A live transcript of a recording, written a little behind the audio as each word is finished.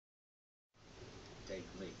day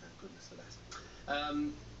for me. Thank goodness for that.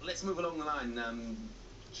 Let's move along the line.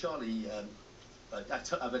 Charlie, we've got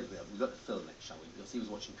to film next, shall we? Because he was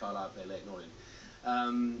watching Carlisle play Leyton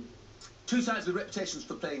Orient. Two sides with reputations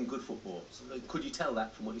for playing good football. So, could you tell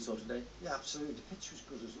that from what you saw today? Yeah, absolutely. The pitch was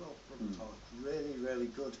good as well. Park, really, really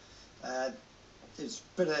good. It's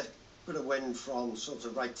a bit of wind from sort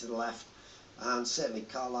of right to the left, and certainly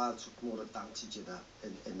Carlisle took more advantage of that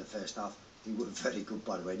in the first half. They were very good,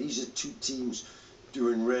 by the way. These are two teams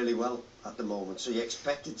doing really well at the moment, so you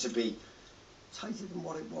expect it to be tighter than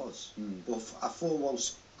what it was. But a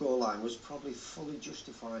 4-1 scoreline was probably fully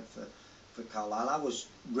justified for Carlisle. I was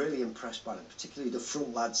really impressed by it, particularly the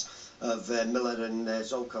front lads of Miller and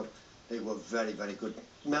Zolko. They were very, very good.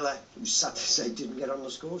 Miller, who's sad to say didn't get on the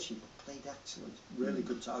score sheet, but played excellent. Really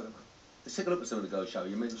good target man. Let's take a look at some of the goals, shall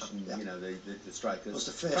we? You mentioned, you know, the strikers.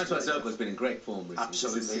 Francois Zolko's been in great form recently.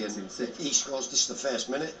 Absolutely. He scores this the first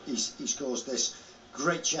minute. He scores this.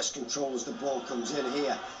 Great chest control as the ball comes in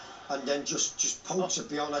here, and then just pokes it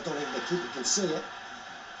beyond. I don't think the keeper can see it.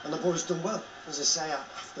 And the boy's done well. As I say,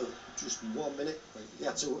 after just 1 minute,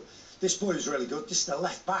 this boy was really good. This is the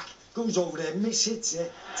left back. Goes over there, mishits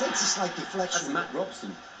it, takes a slight deflection. That's Matt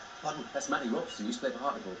Robson. Pardon? That's Matty Robson. Used to play for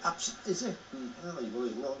Hartlepool. Is it?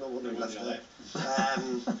 Oh, no wonder he left there.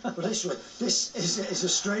 But this is a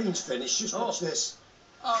strange finish. Just watch this.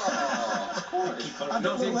 Oh,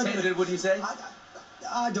 not intended, would you say?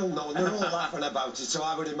 I don't know. They're all laughing about it, so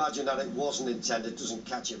I would imagine that it wasn't intended. Doesn't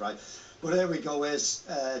catch it right. But here we go. Here's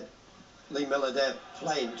Lee Miller there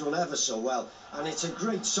playing, done ever so well, and it's a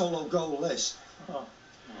great solo goal. This.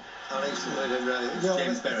 And he's put it in really.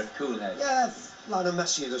 James Barrett, cool head. Yeah, Lionel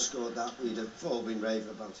Messi had scored that. We'd have all been raving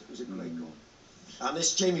about it. It was a great goal. And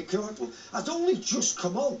this Jamie Curtin has only just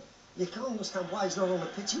come on. You can't understand why he's not on the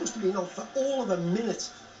pitch. He must have been on for all of a minute.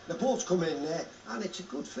 The ball's come in there, and it's a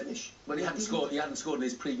good finish. Well, he hadn't scored in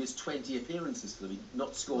his previous 20 appearances for them. He'd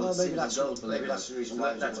not scored a single goal for them. Maybe that's the reason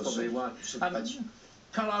why. That's probably why.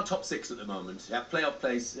 Carlisle top 6 at the moment. Yeah. Playoff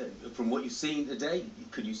place. From what you've seen today,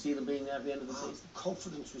 could you see them being there at the end of the season?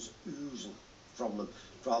 Confidence was oozing from them,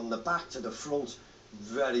 from the back to the front.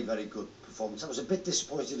 Very, very good performance. I was a bit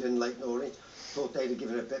disappointed in Leyton Orient. Thought they'd have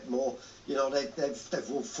given a bit more. You know, they've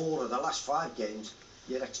won 4 of the last 5 games.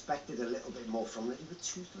 You'd expected a little bit more from them. They were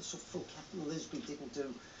toothless up front. Captain Lisby didn't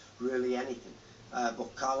do really anything.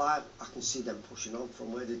 But Carlisle, I can see them pushing on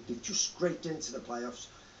from where they've just scraped into the playoffs.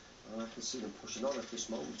 And I can see them pushing on at this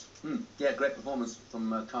moment. Yeah, great performance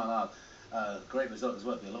from Carlisle. Great result as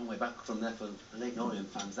well. It'll be a long way back from there for Leyton Orient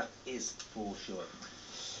fans, that is for sure.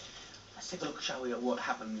 Let's take a look, shall we, at what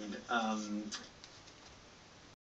happened